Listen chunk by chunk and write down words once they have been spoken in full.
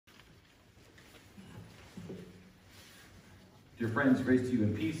Dear friends, grace to you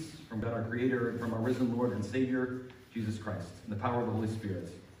and peace from God our Creator and from our risen Lord and Savior, Jesus Christ, in the power of the Holy Spirit.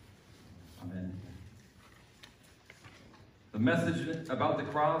 Amen. The message about the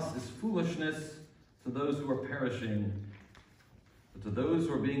cross is foolishness to those who are perishing, but to those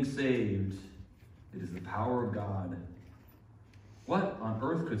who are being saved, it is the power of God. What on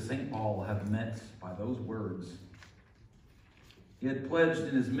earth could St. Paul have meant by those words? He had pledged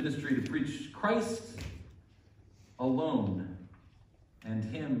in his ministry to preach Christ alone and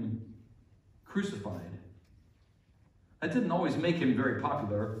him crucified. That didn't always make him very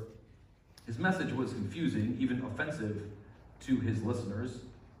popular. His message was confusing, even offensive to his listeners.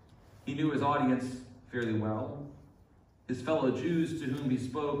 He knew his audience fairly well. His fellow Jews to whom he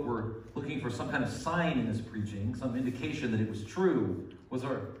spoke were looking for some kind of sign in his preaching, some indication that it was true. Was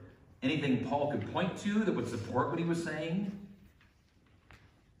there anything Paul could point to that would support what he was saying?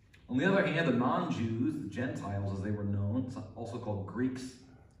 On the other hand, the non-Jews, the Gentiles as they were known, also called Greeks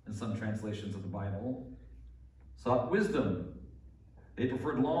in some translations of the Bible, sought wisdom. They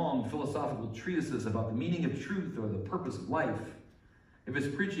preferred long philosophical treatises about the meaning of truth or the purpose of life. If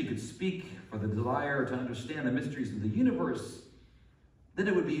his preaching could speak for the desire to understand the mysteries of the universe, then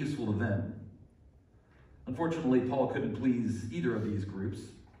it would be useful to them. Unfortunately, Paul couldn't please either of these groups.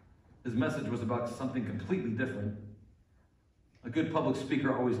 His message was about something completely different. A good public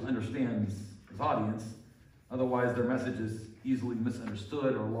speaker always understands his audience, otherwise their message is easily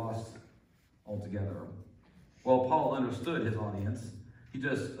misunderstood or lost altogether. Well, Paul understood his audience. He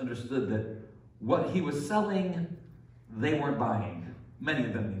just understood that what he was selling, they weren't buying. Many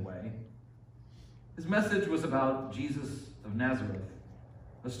of them anyway. His message was about Jesus of Nazareth,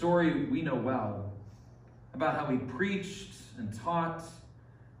 a story we know well, about how he preached and taught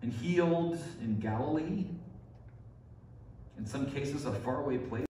and healed in Galilee, in some cases a faraway place